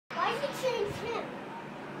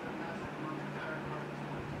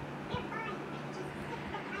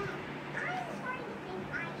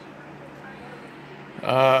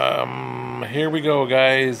Here we go,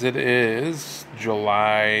 guys. It is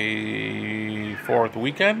July 4th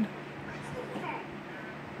weekend.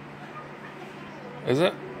 Is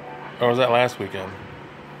it? Or was that last weekend?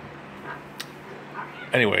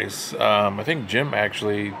 Anyways, I think Jim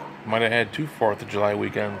actually might have had two 4th of July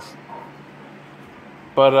weekends.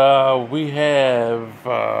 But we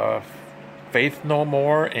have Faith No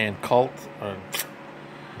More and Cult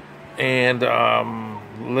and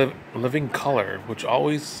Living Color, which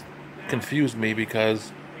always confused me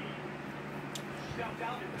because,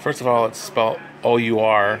 first of all, it's spelled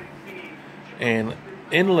O-U-R, and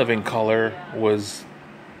In Living Color was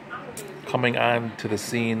coming on to the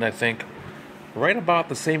scene, I think, right about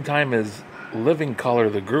the same time as Living Color,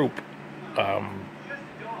 the group,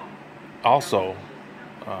 also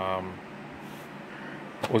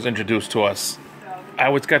was introduced to us. I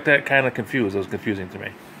always got that kind of confused. It was confusing to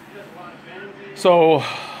me. So,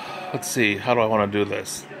 let's see. How do I want to do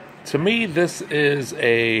this? To me, this is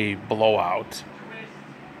a blowout.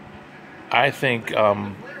 I think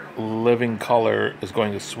Living Color is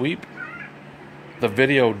going to sweep. The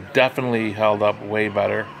video definitely held up way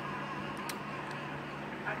better.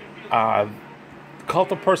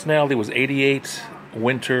 Cult of Personality was 88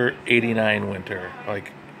 winter, 89 winter.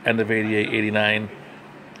 Like, end of 88, 89.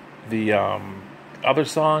 The other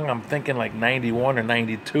song, I'm thinking like 91 or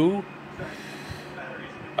 92.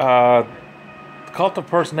 Cult of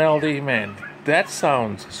Personality, man, that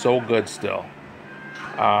sounds so good still.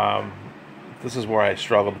 This is where I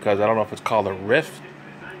struggle because I don't know if it's called a riff.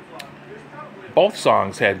 Both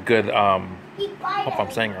songs had good, hope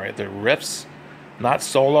I'm saying it right, they're riffs, not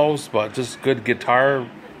solos, but just good guitar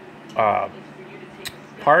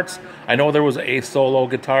parts. I know there was a solo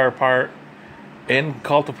guitar part in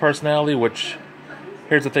Cult of Personality, which,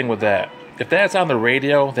 here's the thing with that. If that's on the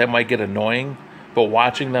radio, that might get annoying, but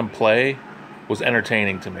watching them play was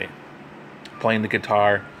entertaining to me. Playing the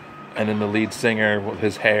guitar, and then the lead singer with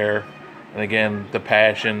his hair, and again, the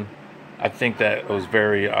passion. I think that was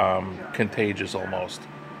very contagious almost.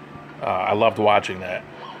 I loved watching that.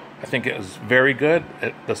 I think it was very good.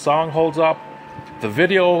 The song holds up. The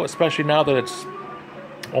video, especially now that it's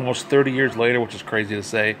almost 30 years later, which is crazy to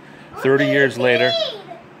say. 30 years later.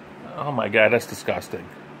 Oh my God, that's disgusting.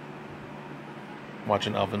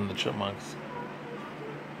 Watching Alvin and the Chipmunks.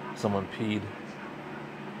 Someone peed.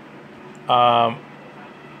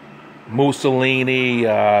 Mussolini,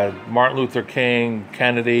 Martin Luther King,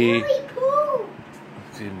 Kennedy.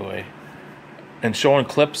 See, boy. And showing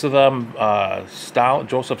clips of them.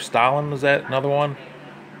 Joseph Stalin, is that another one?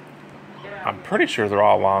 I'm pretty sure they're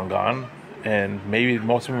all long gone. And maybe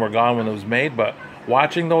most of them were gone when it was made. But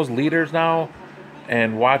watching those leaders now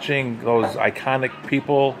and watching those iconic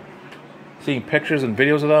people, seeing pictures and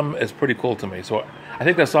videos of them is pretty cool to me. So I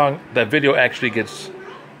think that video actually gets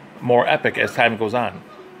more epic as time goes on.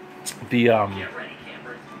 The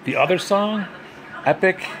other song,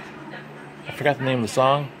 Epic, I forgot the name of the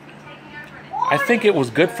song. I think it was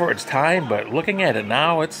good for its time, but looking at it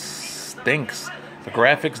now, it stinks. The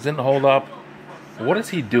graphics didn't hold up. What is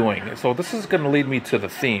he doing? So this is going to lead me to the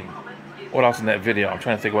theme. What else in that video? I'm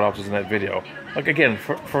trying to think what else was in that video. Like, again,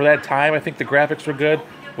 for that time, I think the graphics were good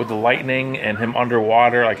with the lightning and him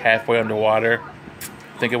underwater, like halfway underwater.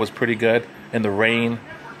 I think it was pretty good. And the rain.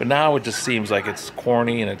 But now it just seems like it's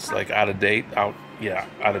corny and it's like out of date. Out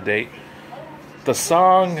of date. The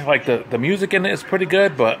song, like the music in it is pretty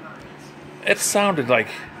good, but it sounded like,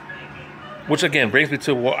 which again brings me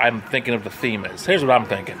to what I'm thinking of the theme is. Here's what I'm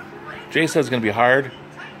thinking. Jay says it's going to be hard,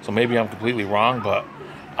 so maybe I'm completely wrong, but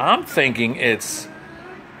I'm thinking this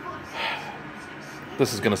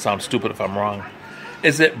is going to sound stupid if I'm wrong.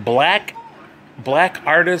 Is it black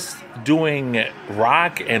artists doing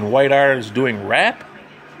rock and white artists doing rap?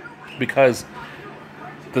 Because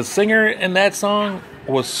the singer in that song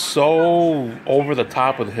was so over the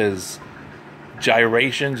top with his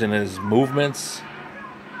gyrations and his movements.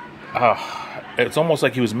 It's almost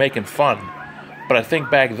like he was making fun. But I think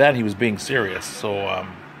back then he was being serious. So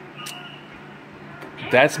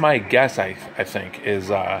that's my guess, I think, is...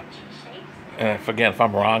 and if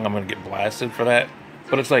I'm wrong, I'm going to get blasted for that.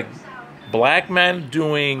 But it's like black men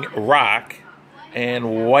doing rock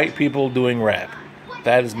and white people doing rap.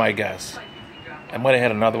 That is my guess. I might have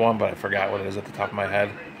had another one, but I forgot what it is at the top of my head.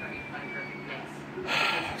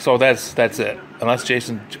 So that's it. Unless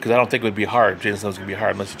Jason, because I don't think it would be hard. Jason says it's going to be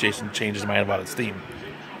hard unless Jason changes his mind about its theme.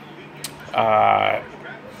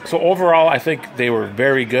 So overall, I think they were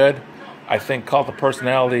very good. I think Cult of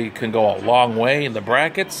Personality can go a long way in the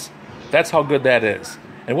brackets. That's how good that is.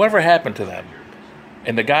 And whatever happened to them?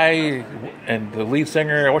 And the guy and the lead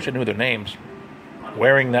singer, I wish I knew their names,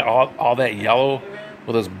 wearing that all that yellow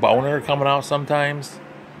with his boner coming out sometimes.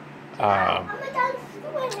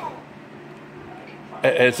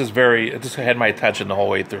 It's just it just had my attention the whole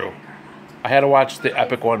way through. I had to watch the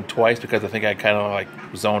Epic one twice because I think I kind of like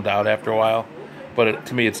zoned out after a while. But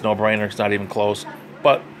to me, it's no brainer. It's not even close.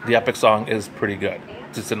 But the Epic song is pretty good.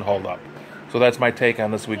 It just didn't hold up. So that's my take on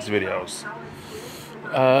this week's videos.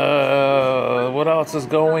 What else is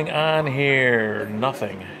going on here?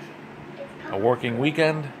 Nothing. A working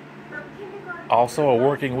weekend. Also a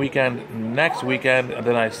working weekend next weekend, and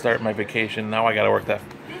then I start my vacation. Now I gotta work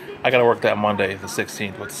that Monday, the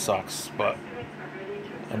 16th, which sucks, but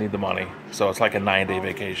I need the money. So it's like a 9-day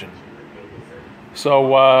vacation. So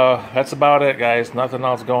that's about it, guys. Nothing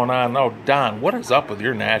else going on. Oh, Don, what is up with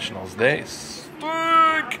your Nationals? They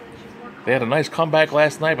stink. They had a nice comeback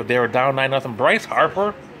last night, but they were down 9-0. Bryce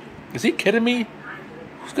Harper? Is he kidding me?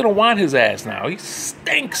 Who's going to want his ass now? He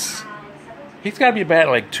stinks. He's got to be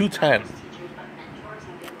batting like 210.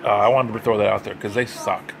 I wanted to throw that out there because they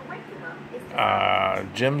suck.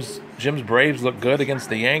 Jim's Braves look good against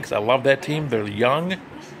the Yanks. I love that team. They're young.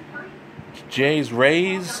 Jay's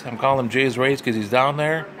Rays, I'm calling them Jay's Rays because he's down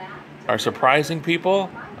there, are surprising people.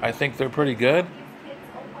 I think they're pretty good.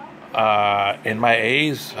 In my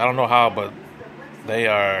A's, I don't know how, but they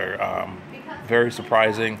are very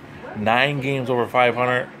surprising. 9 games over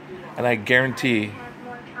 500, and I guarantee,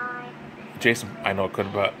 Jason, I know it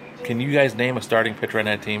couldn't, but can you guys name a starting pitcher on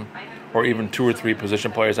that team? Or even 2 or 3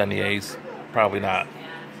 position players on the A's? Probably not.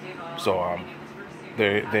 So, I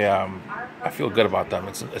feel good about them.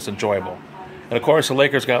 It's enjoyable. And of course, the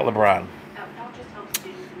Lakers got LeBron.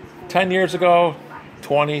 10 years ago,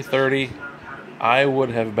 20, 30, I would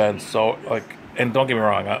have been so, and don't get me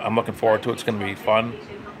wrong, I'm looking forward to it. It's going to be fun,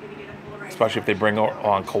 especially if they bring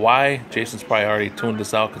on Kawhi. Jason's probably already tuned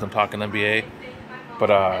this out because I'm talking NBA.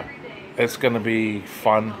 But it's going to be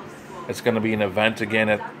fun. It's going to be an event again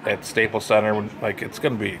at Staples Center. It's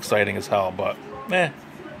going to be exciting as hell, but it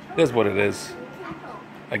is what it is.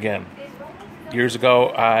 Again, years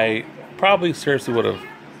ago, I probably seriously would have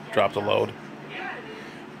dropped a load.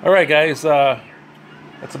 All right, guys,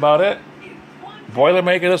 that's about it.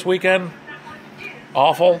 Boilermaker this weekend,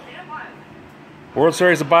 awful. World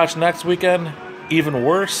Series of Botch next weekend, even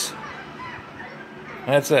worse.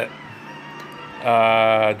 That's it.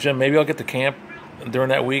 Jim, maybe I'll get to camp during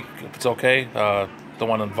that week if it's okay. Don't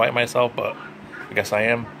want to invite myself, but I guess I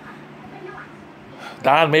am.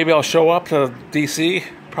 Don, maybe I'll show up to DC.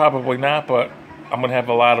 Probably not, but I'm going to have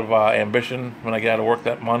a lot of ambition when I get out of work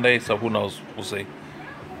that Monday, so who knows? We'll see.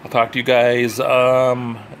 I'll talk to you guys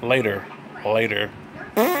later.